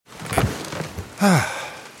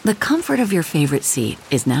The comfort of your favorite seat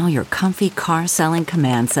is now your comfy car selling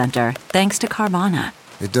command center, thanks to Carvana.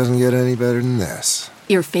 It doesn't get any better than this.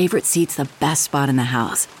 Your favorite seat's the best spot in the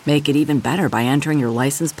house. Make it even better by entering your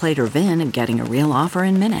license plate or VIN and getting a real offer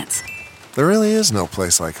in minutes. There really is no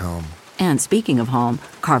place like home. And speaking of home,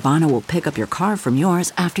 Carvana will pick up your car from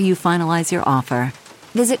yours after you finalize your offer.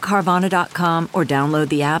 Visit Carvana.com or download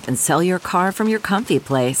the app and sell your car from your comfy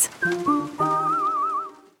place.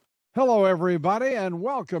 Hello, everybody, and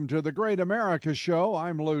welcome to the Great America Show.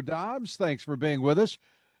 I'm Lou Dobbs. Thanks for being with us.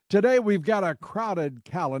 Today, we've got a crowded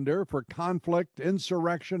calendar for conflict,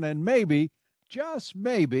 insurrection, and maybe, just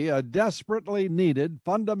maybe, a desperately needed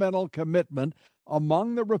fundamental commitment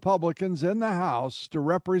among the Republicans in the House to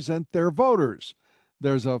represent their voters.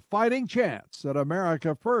 There's a fighting chance that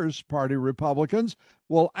America First Party Republicans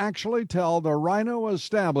will actually tell the Rhino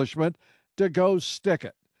establishment to go stick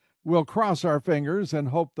it. We'll cross our fingers and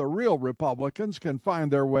hope the real Republicans can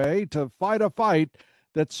find their way to fight a fight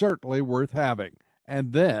that's certainly worth having,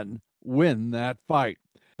 and then win that fight.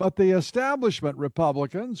 But the establishment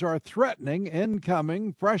Republicans are threatening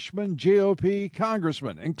incoming freshman GOP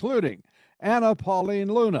congressmen, including Anna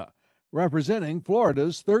Pauline Luna, representing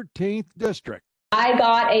Florida's 13th district. I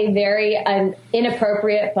got a very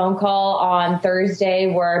inappropriate phone call on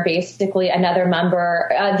Thursday where basically another member,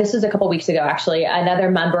 this was a couple weeks ago actually,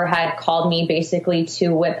 another member had called me basically to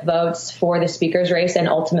whip votes for the speaker's race and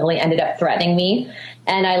ultimately ended up threatening me.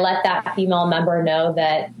 And I let that female member know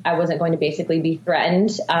that I wasn't going to basically be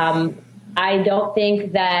threatened. I don't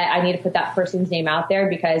think that I need to put that person's name out there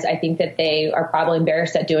because I think that they are probably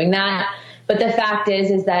embarrassed at doing that. But the fact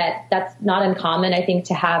is that that's not uncommon, I think,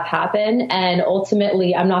 to have happen. And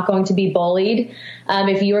ultimately, I'm not going to be bullied.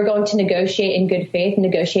 If you are going to negotiate in good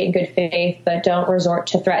faith, but don't resort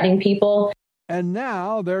to threatening people. And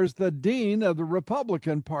now there's the dean of the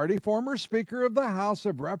Republican Party, former Speaker of the House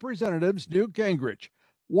of Representatives, Newt Gingrich,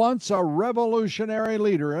 once a revolutionary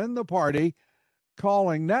leader in the party,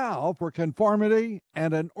 calling now for conformity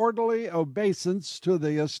and an orderly obeisance to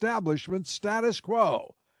the establishment status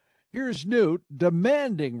quo. Here's Newt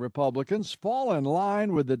demanding Republicans fall in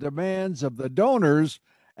line with the demands of the donors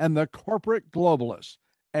and the corporate globalists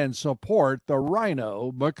and support the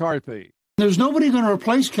Rhino McCarthy. There's nobody going to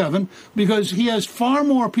replace Kevin because he has far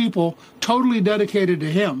more people totally dedicated to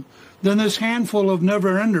him than this handful of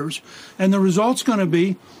never-enders. And the result's going to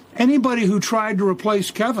be anybody who tried to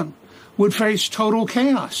replace Kevin would face total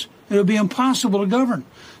chaos. It would be impossible to govern.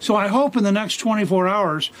 So I hope in the next 24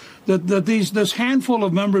 hours that this handful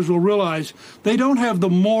of members will realize they don't have the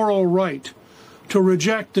moral right to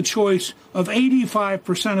reject the choice of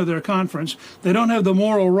 85% of their conference. They don't have the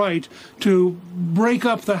moral right to break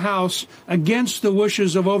up the House against the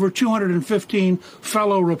wishes of over 215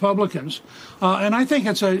 fellow Republicans. And I think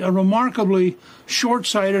it's a remarkably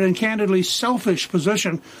short-sighted and candidly selfish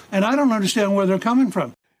position, and I don't understand where they're coming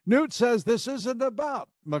from. Newt says this isn't about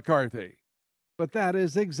McCarthy, but that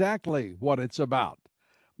is exactly what it's about.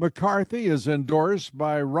 McCarthy is endorsed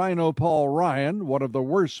by Rhino Paul Ryan, one of the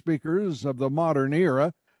worst speakers of the modern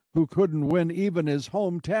era, who couldn't win even his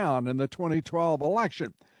hometown in the 2012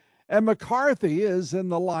 election. And McCarthy is in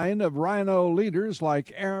the line of Rhino leaders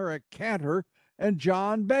like Eric Cantor and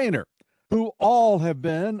John Boehner, who all have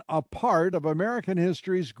been a part of American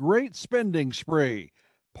history's great spending spree,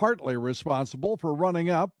 partly responsible for running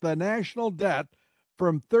up the national debt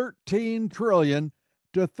from $13 trillion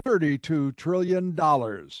to $32 trillion.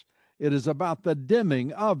 It is about the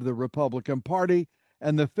dimming of the Republican Party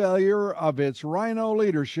and the failure of its Rhino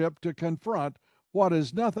leadership to confront what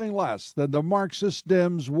is nothing less than the Marxist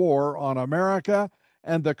Dems' war on America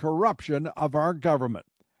and the corruption of our government.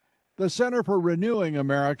 The Center for Renewing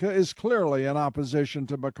America is clearly in opposition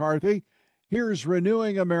to McCarthy. Here's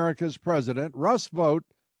Renewing America's president, Russ Vought,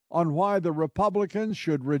 on why the Republicans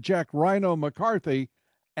should reject Rhino McCarthy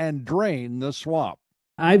and drain the swamp.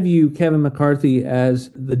 I view Kevin McCarthy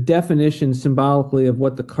as the definition symbolically of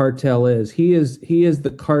what the cartel is. He is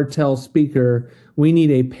the cartel speaker. We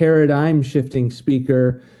need a paradigm shifting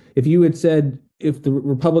speaker. If you had said if the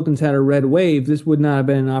Republicans had a red wave, this would not have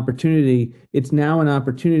been an opportunity. It's now an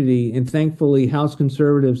opportunity, and thankfully House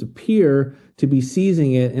conservatives appear to be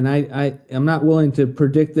seizing it. And I'm not willing to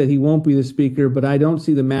predict that he won't be the speaker, but I don't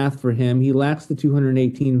see the math for him. He lacks the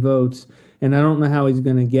 218 votes, and I don't know how he's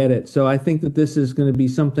going to get it. So I think that this is going to be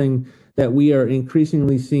something that we are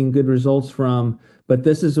increasingly seeing good results from. But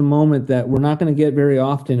this is a moment that we're not going to get very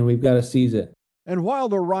often, and we've got to seize it. And while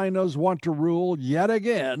the Rhinos want to rule yet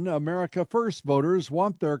again, America First voters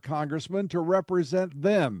want their congressman to represent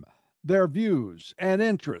them, their views and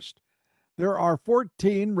interests. There are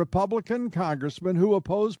 14 Republican congressmen who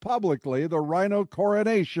oppose publicly the rhino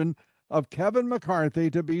coronation of Kevin McCarthy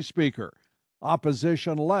to be Speaker.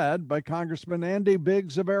 Opposition led by Congressman Andy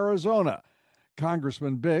Biggs of Arizona.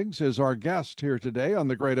 Congressman Biggs is our guest here today on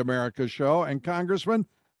the Great America Show. And Congressman,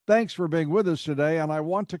 thanks for being with us today. And I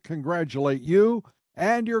want to congratulate you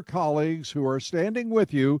and your colleagues who are standing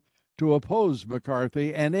with you to oppose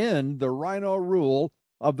McCarthy and end the rhino rule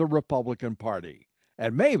of the Republican Party.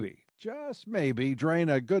 And maybe, just maybe, drain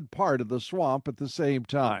a good part of the swamp at the same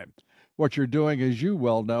time. What you're doing, as you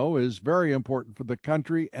well know, is very important for the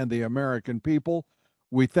country and the American people.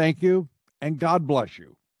 We thank you and God bless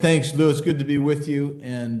you. Thanks, Lou. It's good to be with you.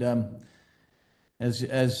 And as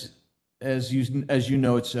you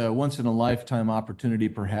know, it's a once in a lifetime opportunity,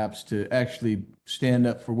 perhaps, to actually stand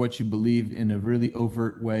up for what you believe in a really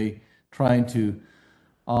overt way, trying to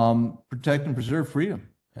protect and preserve freedom,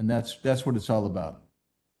 and that's what it's all about.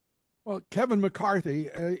 Well, Kevin McCarthy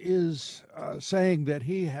is saying that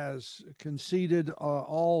he has conceded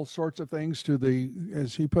all sorts of things to the,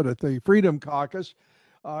 as he put it, the Freedom Caucus.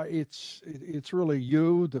 It's really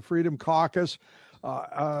you, the Freedom Caucus,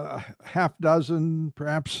 half dozen,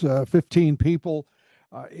 perhaps 15 people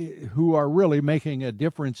who are really making a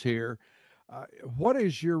difference here. What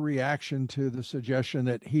is your reaction to the suggestion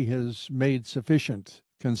that he has made sufficient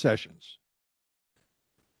concessions?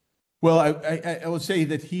 Well, I would say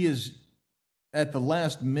that he is, at the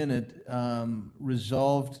last minute,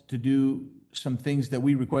 resolved to do some things that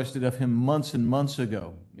we requested of him months and months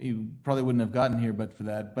ago. He probably wouldn't have gotten here but for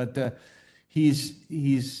that. But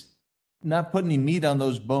he's not putting any meat on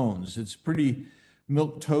those bones. It's pretty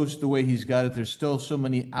milk toast the way he's got it. There's still so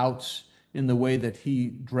many outs in the way that he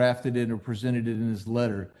drafted it or presented it in his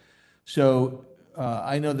letter. So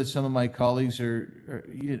I know that some of my colleagues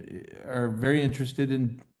are very interested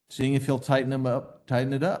in seeing if he'll tighten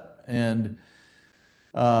it up. And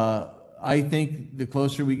I think the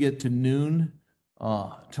closer we get to noon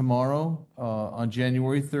tomorrow on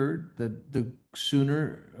January 3rd, the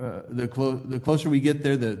sooner, the closer we get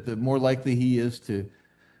there, the more likely he is to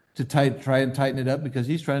try and tighten it up, because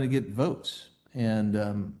he's trying to get votes.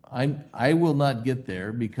 And I will not get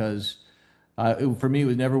there, because for me,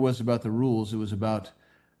 it never was about the rules. It was about,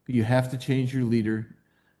 you have to change your leader.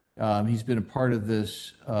 He's been a part of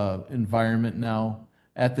this environment now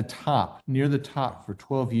at the top, near the top, for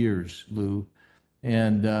 12 years, Lou.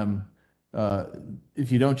 And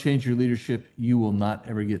if you don't change your leadership, you will not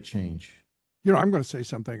ever get change. You know, I'm going to say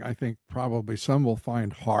something I think probably some will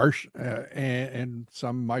find harsh, and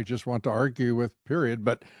some might just want to argue with, period.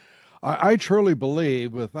 But I truly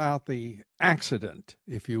believe, without the accident,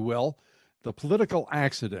 if you will, the political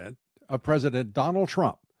accident of President Donald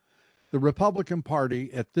Trump, the Republican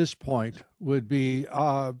Party at this point would be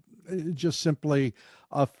just simply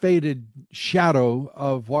a faded shadow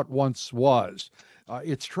of what once was.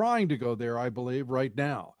 It's trying to go there, I believe, right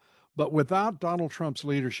now. But without Donald Trump's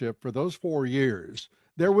leadership for those 4 years,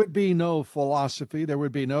 there would be no philosophy, there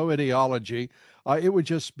would be no ideology. It would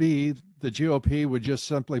just be, the GOP would just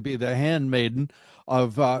simply be the handmaiden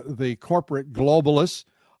of the corporate globalists.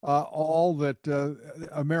 All that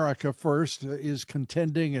America First is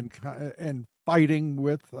contending and fighting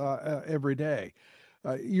with every day.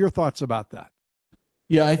 Your thoughts about that?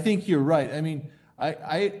 Yeah, I think you're right. I mean,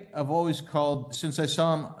 I have always called, since I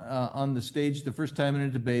saw him on the stage the first time in a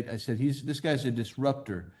debate, I said, this guy's a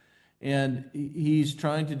disruptor. And he's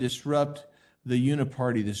trying to disrupt the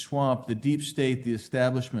uniparty, the swamp, the deep state, the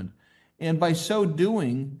establishment. And by so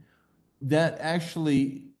doing, that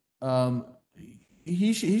actually,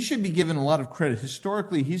 he should be given a lot of credit.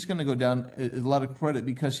 Historically, he's going to go down a lot of credit,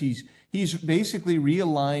 because he's basically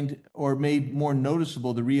realigned, or made more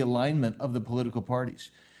noticeable, the realignment of the political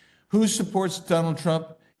parties. Who supports Donald Trump?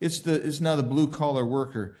 It's now the blue collar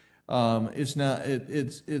worker. It's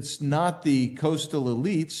not the coastal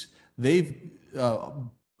elites. They've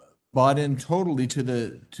bought in totally to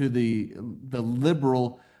the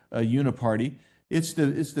liberal uniparty. It's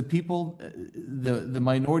the people, the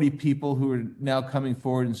minority people, who are now coming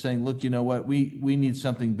forward and saying, look, you know what, we need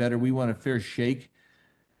something better. We want a fair shake.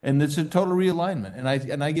 And it's a total realignment.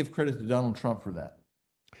 And I give credit to Donald Trump for that.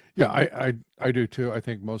 Yeah, I do too. I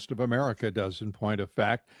think most of America does, in point of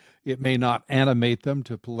fact. It may not animate them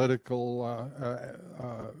to political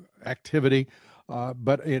activity,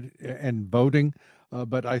 and voting,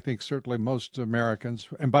 but I think certainly most Americans,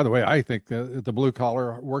 and by the way, I think the blue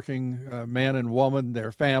collar working man and woman,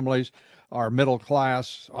 their families, our middle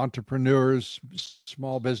class entrepreneurs,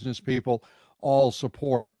 small business people, all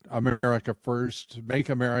support America First, make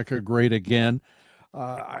America great again.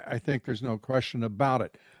 I think there's no question about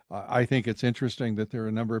it. I think it's interesting that there are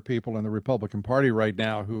a number of people in the Republican Party right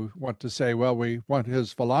now who want to say, well, we want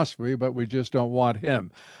his philosophy, but we just don't want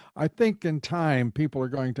him. I think in time, people are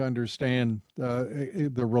going to understand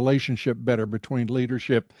the relationship better between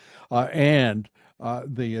leadership and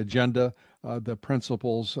the agenda, the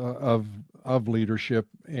principles of leadership,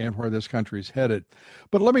 and where this country's headed.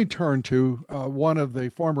 But let me turn to one of the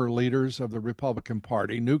former leaders of the Republican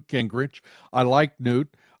Party, Newt Gingrich. I like Newt.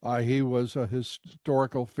 He was a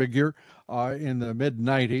historical figure in the mid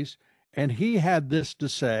 90s, and he had this to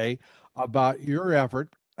say about your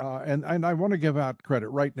effort. And I want to give out credit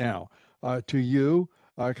right now to you,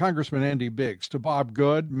 Congressman Andy Biggs, to Bob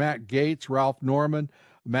Good, Matt Gaetz, Ralph Norman,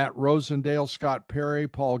 Matt Rosendale, Scott Perry,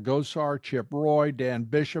 Paul Gosar, Chip Roy, Dan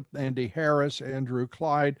Bishop, Andy Harris, Andrew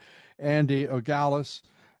Clyde, Andy Ogalis,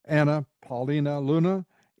 Anna Paulina Luna,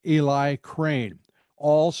 Eli Crane,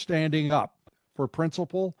 all standing up for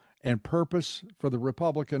principle and purpose for the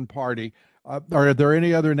Republican Party. Are there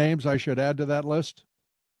any other names I should add to that list?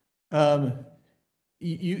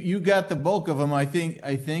 You got the bulk of them. I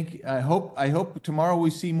hope tomorrow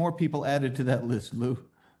we see more people added to that list, Lou.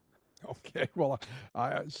 Okay, well,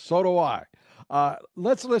 so do I.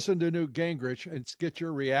 Let's listen to Newt Gingrich and get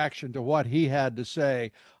your reaction to what he had to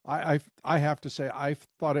say. I have to say I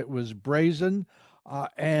thought it was brazen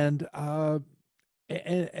and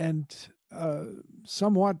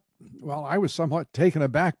somewhat, well, I was somewhat taken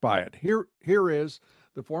aback by it. Here is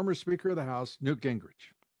the former Speaker of the House, Newt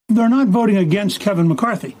Gingrich. They're not voting against Kevin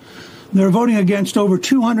McCarthy. They're voting against over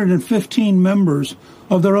 215 members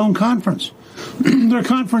of their own conference. Their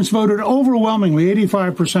conference voted overwhelmingly,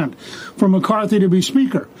 85%, for McCarthy to be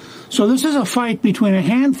Speaker. So this is a fight between a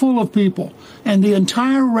handful of people and the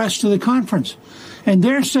entire rest of the conference. And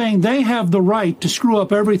they're saying they have the right to screw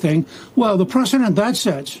up everything. Well, the precedent that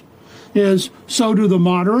sets is so do the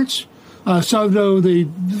moderates, so do the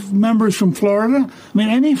members from Florida. I mean,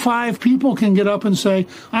 any 5 people can get up and say,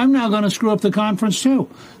 I'm now going to screw up the conference too.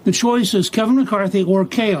 The choice is Kevin McCarthy or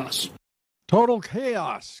chaos. Total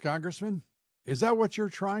chaos, Congressman. Is that what you're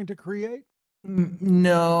trying to create?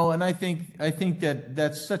 No, and I think that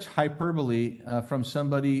that's such hyperbole from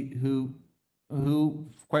somebody who,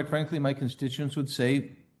 quite frankly, my constituents would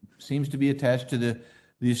say seems to be attached to the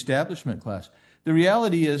establishment class. The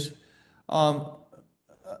reality is,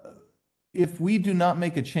 if we do not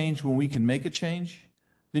make a change when we can make a change,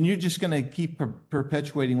 then you're just going to keep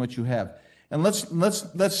perpetuating what you have. And let's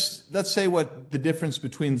say what the difference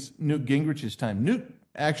between Newt Gingrich's time. Newt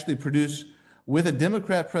actually produced, with a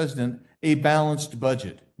Democrat president, a balanced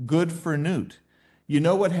budget. Good for Newt. You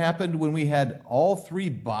know what happened when we had all 3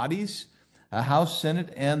 bodies, House,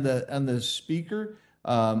 Senate, and the Speaker?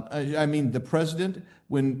 The president,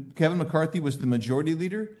 when Kevin McCarthy was the majority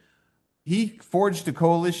leader, he forged a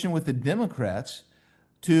coalition with the Democrats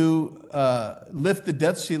to lift the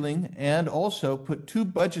debt ceiling and also put 2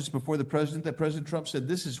 budgets before the president that President Trump said,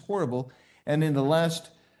 this is horrible. And in the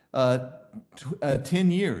last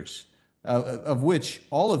 10 years, of which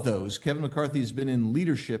all of those, Kevin McCarthy has been in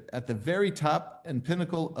leadership at the very top and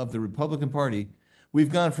pinnacle of the Republican Party,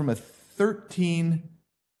 we've gone from a $13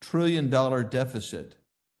 trillion deficit,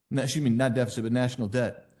 not deficit, but national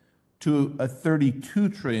debt, to a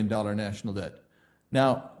 $32 trillion national debt.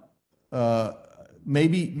 Now,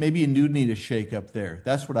 maybe you do need a shake up there.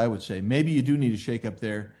 That's what I would say. Maybe you do need a shake up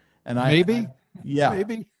there. And maybe.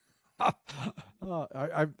 I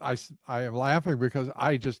am laughing because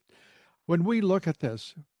when we look at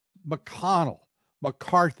this, McConnell,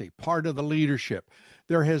 McCarthy, part of the leadership,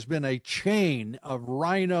 there has been a chain of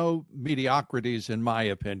rhino mediocrities, in my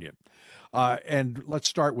opinion. And let's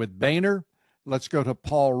start with Boehner. Let's go to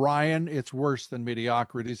Paul Ryan. It's worse than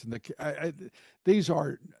mediocrities. And these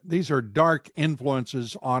are dark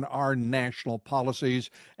influences on our national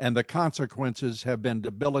policies, and the consequences have been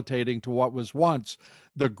debilitating to what was once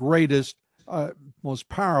the greatest, most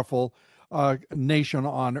powerful nation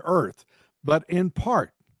on earth. But in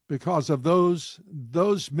part because of those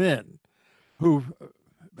men who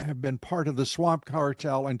have been part of the swamp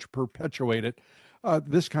cartel and to perpetuate it,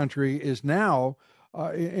 this country is now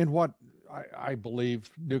in what I believe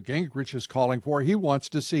Newt Gingrich is calling for. He wants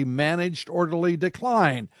to see managed orderly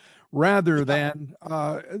decline rather than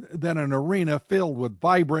an arena filled with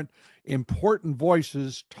vibrant, important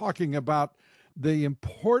voices talking about the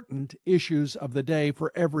important issues of the day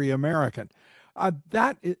for every American.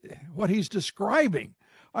 What he's describing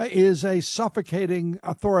is a suffocating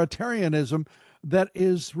authoritarianism that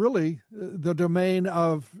is really the domain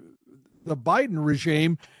of the Biden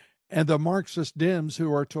regime and the Marxist Dems,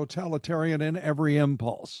 who are totalitarian in every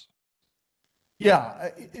impulse.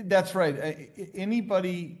 Yeah, that's right.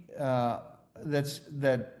 Anybody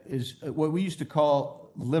that is what we used to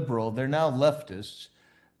call liberal. They're now leftists.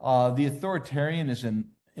 The authoritarianism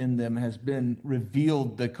in them has been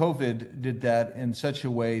revealed. The COVID did that in such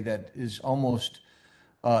a way that is almost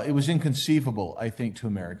it was inconceivable, I think, to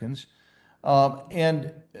Americans. Um,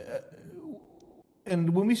 and uh,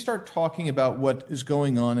 and when we start talking about what is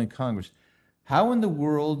going on in Congress, how in the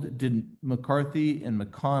world did McCarthy and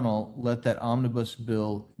McConnell let that omnibus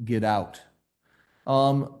bill get out?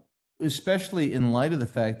 Um, Especially in light of the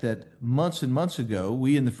fact that months and months ago,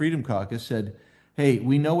 we in the Freedom Caucus said, "Hey,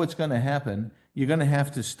 we know what's going to happen. You're going to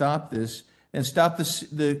have to stop this and stop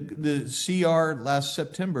the CR last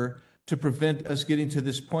September to prevent us getting to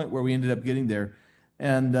this point where we ended up getting there."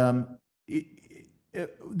 And it,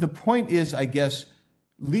 the point is, I guess,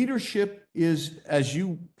 leadership is, as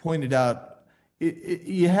you pointed out,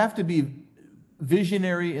 you have to be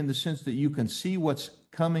visionary in the sense that you can see what's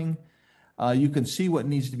coming, you can see what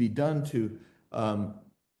needs to be done to um,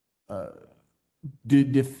 uh,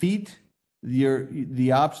 defeat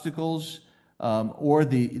the obstacles or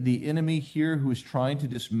the enemy here who is trying to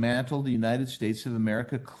dismantle the United States of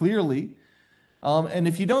America clearly. And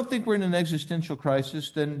if you don't think we're in an existential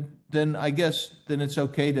crisis, then I guess then it's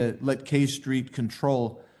okay to let K Street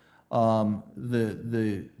control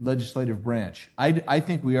the legislative branch. I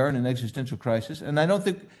think we are in an existential crisis, and I don't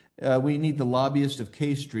think we need the lobbyists of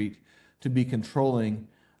K Street to be controlling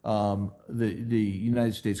the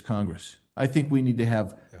United States Congress. I think we need to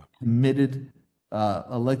have committed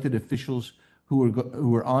elected officials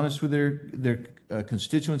who are honest with their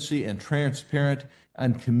constituency and transparent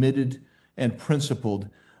and committed and principled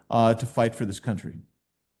to fight for this country.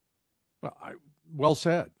 Well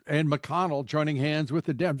said. And McConnell joining hands with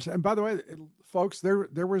the Dems. And by the way, folks,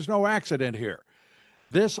 there was no accident here.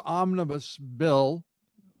 This omnibus bill,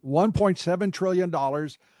 $1.7 trillion,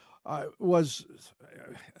 was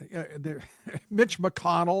Mitch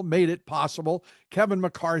McConnell made it possible. Kevin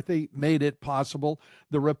McCarthy made it possible.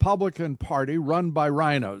 The Republican Party, run by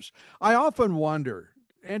rhinos. I often wonder,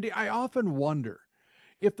 Andy,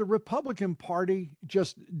 if the Republican Party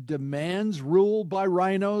just demands rule by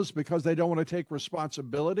rhinos because they don't want to take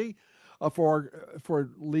responsibility for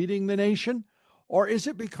leading the nation, or is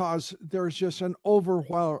it because there's just an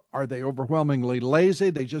are they overwhelmingly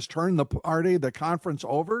lazy? They just turn the conference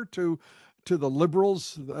over to the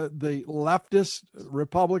liberals, the leftist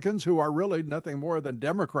Republicans, who are really nothing more than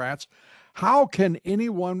Democrats. How can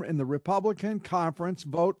anyone in the Republican conference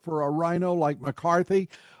vote for a rhino like McCarthy,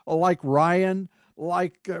 like Ryan,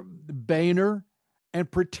 like Boehner,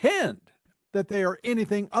 and pretend that they are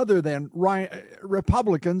anything other than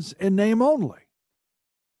Republicans in name only?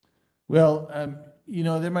 Well,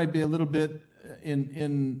 there might be a little bit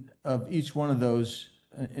in of each one of those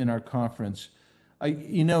in our conference. I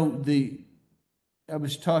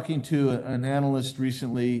was talking to an analyst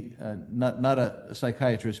recently, not a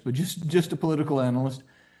psychiatrist, but just a political analyst,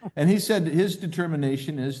 and he said his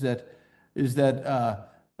determination is that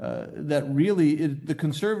that really the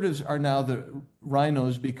conservatives are now the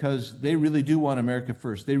rhinos because they really do want America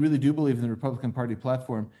first. They really do believe in the Republican Party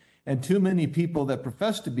platform, and too many people that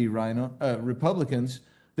profess to be Republicans,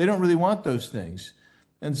 they don't really want those things.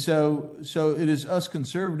 And so it is us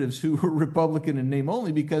conservatives who are Republican in name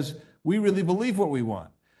only because we really believe what we want.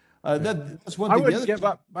 That's one thing. I wouldn't give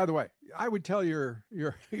up. By the way, I would tell your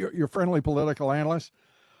friendly political analyst,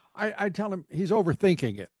 I tell him he's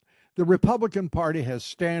overthinking it. The Republican Party has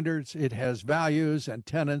standards, it has values and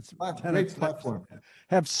tenets Platform.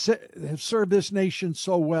 Have served this nation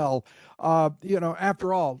so well.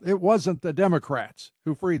 After all, it wasn't the Democrats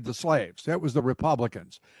who freed the slaves; it was the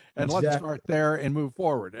Republicans. And Let's start there and move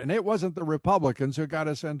forward. And it wasn't the Republicans who got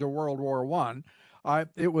us into World War I.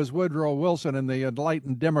 It was Woodrow Wilson and the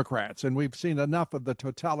enlightened Democrats, and we've seen enough of the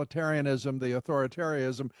totalitarianism, the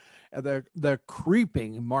authoritarianism, the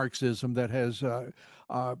creeping Marxism that has,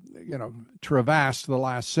 traversed the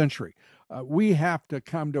last century. We have to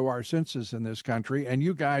come to our senses in this country, and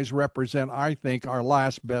you guys represent, I think, our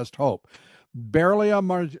last best hope. Barely a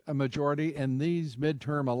majority in these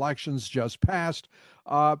midterm elections just passed.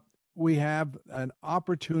 We have an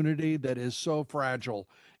opportunity that is so fragile.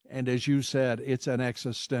 And as you said, it's an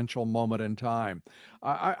existential moment in time.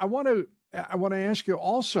 I want to ask you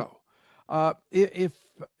also,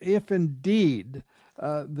 if indeed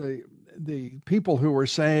the people who were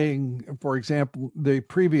saying, for example, the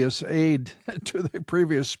previous aide to the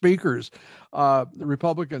previous speakers, the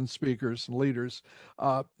Republican speakers and leaders,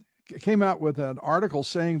 came out with an article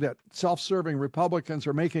saying that self-serving Republicans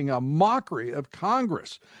are making a mockery of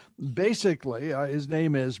Congress. Basically, his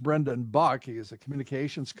name is Brendan Buck. He is a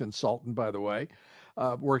communications consultant, by the way,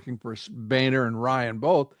 working for Boehner and Ryan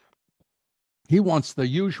both. He wants the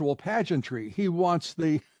usual pageantry. He wants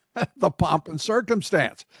the the pomp and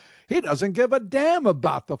circumstance. He doesn't give a damn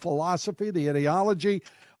about the philosophy, the ideology,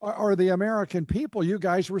 or the American people you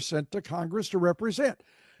guys were sent to Congress to represent.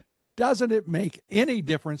 Doesn't it make any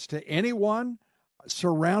difference to anyone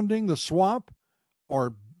surrounding the swamp,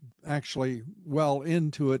 or actually well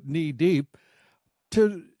into it knee deep,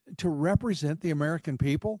 to represent the American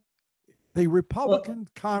people? The Republican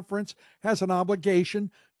conference has an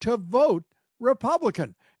obligation to vote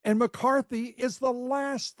Republican. And McCarthy is the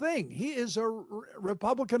last thing. He is a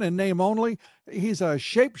Republican in name only. He's a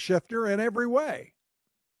shapeshifter in every way.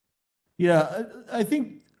 Yeah, I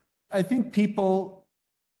think people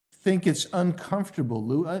think it's uncomfortable,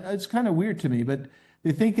 Lou. It's kind of weird to me, but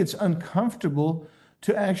they think it's uncomfortable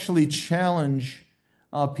to actually challenge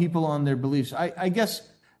people on their beliefs. I guess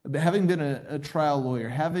having been a trial lawyer,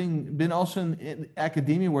 having been also in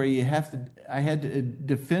academia where I had to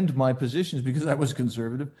defend my positions because I was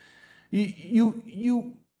conservative.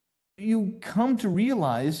 You come to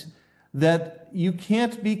realize that you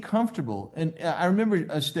can't be comfortable. And I remember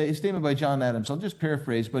a statement by John Adams. I'll just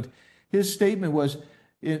paraphrase, but his statement was,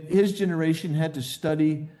 his generation had to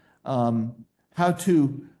study how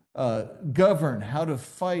to govern, how to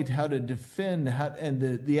fight, how to defend,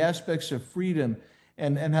 and the aspects of freedom,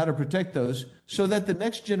 and how to protect those, so that the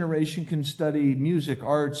next generation can study music,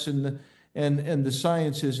 arts, and the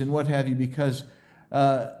sciences and what have you, because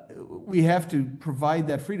we have to provide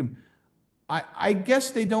that freedom. I guess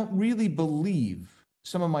they don't really believe,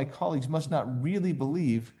 some of my colleagues must not really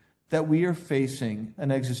believe, that we are facing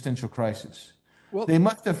an existential crisis. Well, they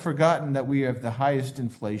must have forgotten that we have the highest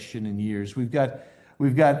inflation in years. We're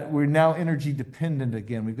now energy dependent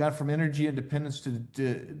again. We've got from energy independence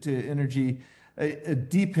to energy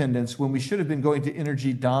dependence when we should have been going to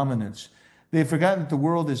energy dominance. They've forgotten that the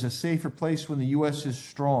world is a safer place when the U.S. is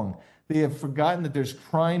strong. They have forgotten that there's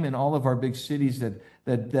crime in all of our big cities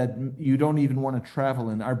that you don't even want to travel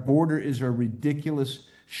in. Our border is a ridiculous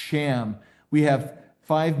sham. We have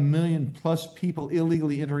 5 million plus people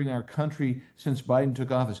illegally entering our country since Biden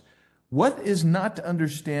took office. What is not to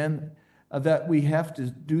understand that we have to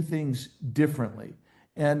do things differently?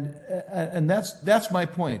 And that's my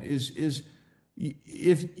point. Is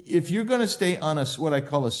if you're going to stay on what I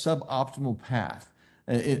call a suboptimal path,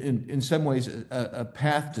 in some ways a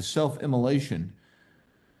path to self-immolation,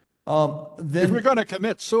 then if we're going to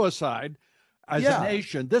commit suicide as a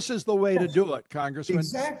nation, this is the way to do it, Congressman.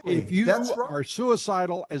 Exactly. If you are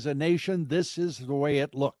suicidal as a nation, this is the way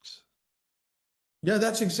it looks. Yeah,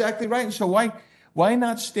 that's exactly right. And so why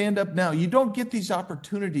not stand up now? You don't get these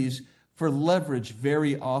opportunities for leverage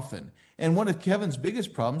very often. And one of Kevin's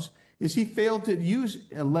biggest problems is he failed to use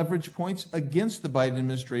leverage points against the Biden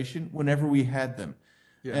administration whenever we had them.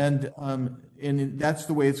 Yeah. And that's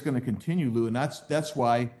the way it's going to continue, Lou. And that's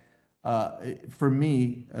why, for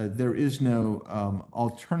me, there is no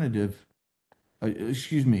alternative.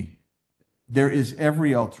 Excuse me. There is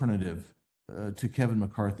every alternative to Kevin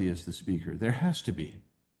McCarthy as the speaker. There has to be.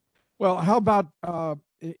 Well, how about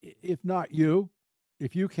if not you,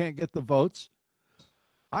 if you can't get the votes,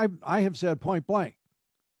 I have said point blank,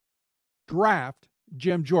 draft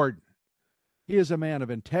Jim Jordan. He is a man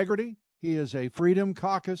of integrity. He is a Freedom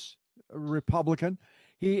Caucus Republican.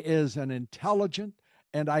 He is an intelligent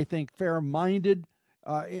and I think fair-minded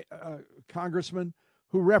congressman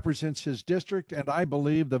who represents his district and I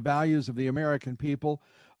believe the values of the American people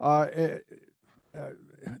that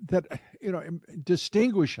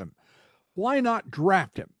distinguish him. Why not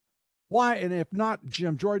draft him? Why? And if not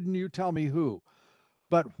Jim Jordan, you tell me who.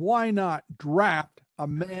 But why not draft a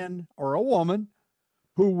man or a woman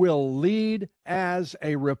who will lead as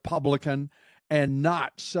a Republican and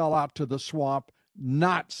not sell out to the swamp,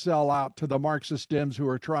 not sell out to the Marxist Dems who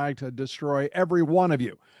are trying to destroy every one of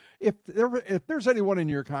you? If there's anyone in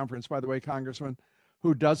your conference, by the way, Congressman,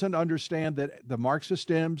 who doesn't understand that the Marxist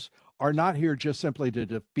Dems are not here just simply to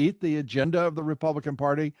defeat the agenda of the Republican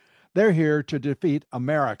Party, they're here to defeat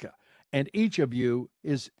America. And each of you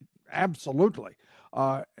is absolutely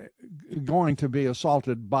going to be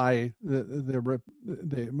assaulted by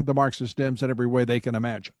the Marxist Dems in every way they can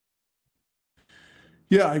imagine.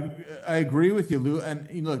 Yeah, I agree with you, Lou. And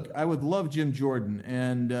look, I would love Jim Jordan,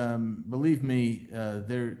 and believe me,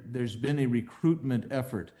 there's been a recruitment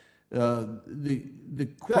effort. The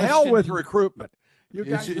question, hell with recruitment. You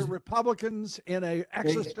got the Republicans in a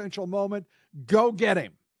existential moment. Go get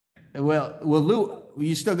him. Well, Lou,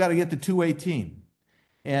 you still got to get the 218,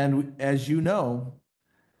 and as you know,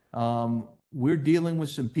 we're dealing with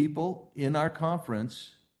some people in our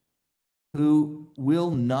conference who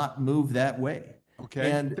will not move that way.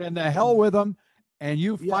 Okay, and the hell with them, and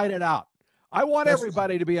you fight it out. I want That's-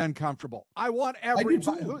 everybody to be uncomfortable. I want do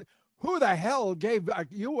everybody. too. Who the hell gave a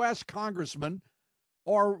U.S. congressman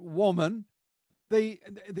or woman the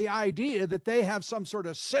idea that they have some sort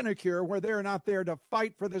of sinecure where they're not there to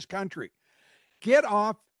fight for this country? Get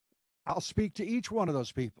off. I'll speak to each one of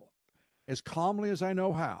those people as calmly as I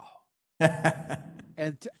know how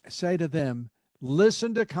and say to them,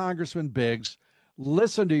 listen to Congressman Biggs,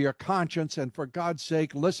 listen to your conscience, and for God's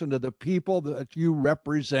sake, listen to the people that you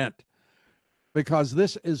represent. Because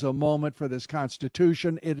this is a moment for this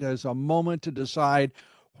Constitution. It is a moment to decide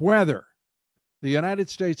whether the United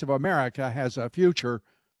States of America has a future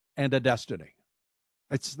and a destiny.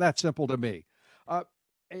 It's that simple to me.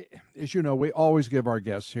 As you know, we always give our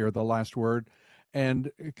guests here the last word. And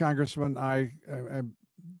Congressman, I'm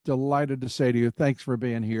delighted to say to you, thanks for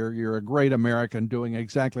being here. You're a great American doing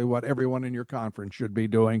exactly what everyone in your conference should be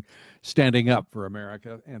doing, standing up for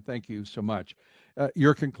America. And thank you so much.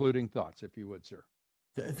 Your concluding thoughts, if you would, sir.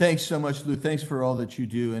 Thanks so much, Lou. Thanks for all that you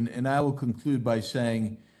do. And I will conclude by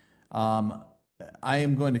saying, I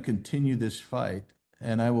am going to continue this fight.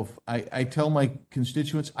 And I tell my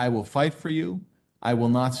constituents, I will fight for you. I will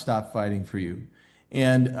not stop fighting for you.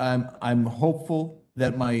 And I'm hopeful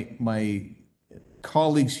that my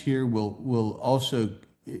colleagues here will also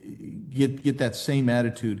get that same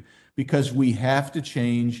attitude, because we have to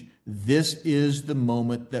change. This is the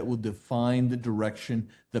moment that will define the direction,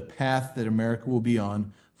 the path that America will be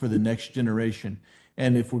on for the next generation.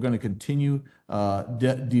 And if we're going to continue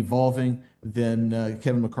devolving, then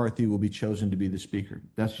Kevin McCarthy will be chosen to be the speaker.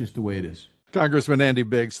 That's just the way it is. Congressman Andy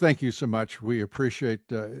Biggs, thank you so much. We appreciate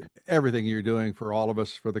everything you're doing for all of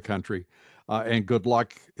us, for the country, and good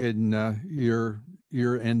luck in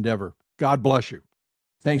your endeavor. God bless you.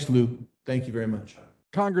 Thanks, Lou. Thank you very much.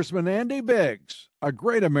 Congressman Andy Biggs, a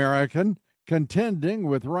great American, contending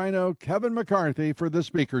with Rhino Kevin McCarthy for the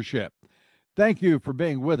speakership. Thank you for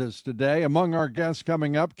being with us today. Among our guests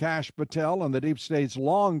coming up, Kash Patel and the Deep State's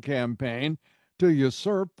long campaign to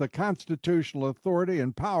usurp the constitutional authority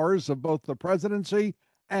and powers of both the presidency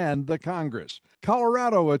and the Congress.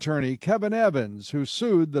 Colorado attorney Kevin Evans, who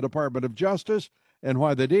sued the Department of Justice, and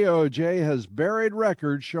why the DOJ has buried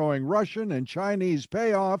records showing Russian and Chinese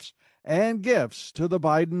payoffs and gifts to the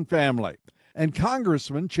Biden family. And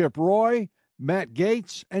Congressman Chip Roy, Matt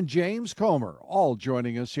Gaetz, and James Comer, all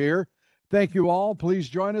joining us here. Thank you all. Please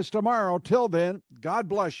join us tomorrow. Till then, God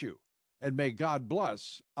bless you, and may God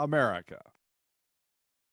bless America.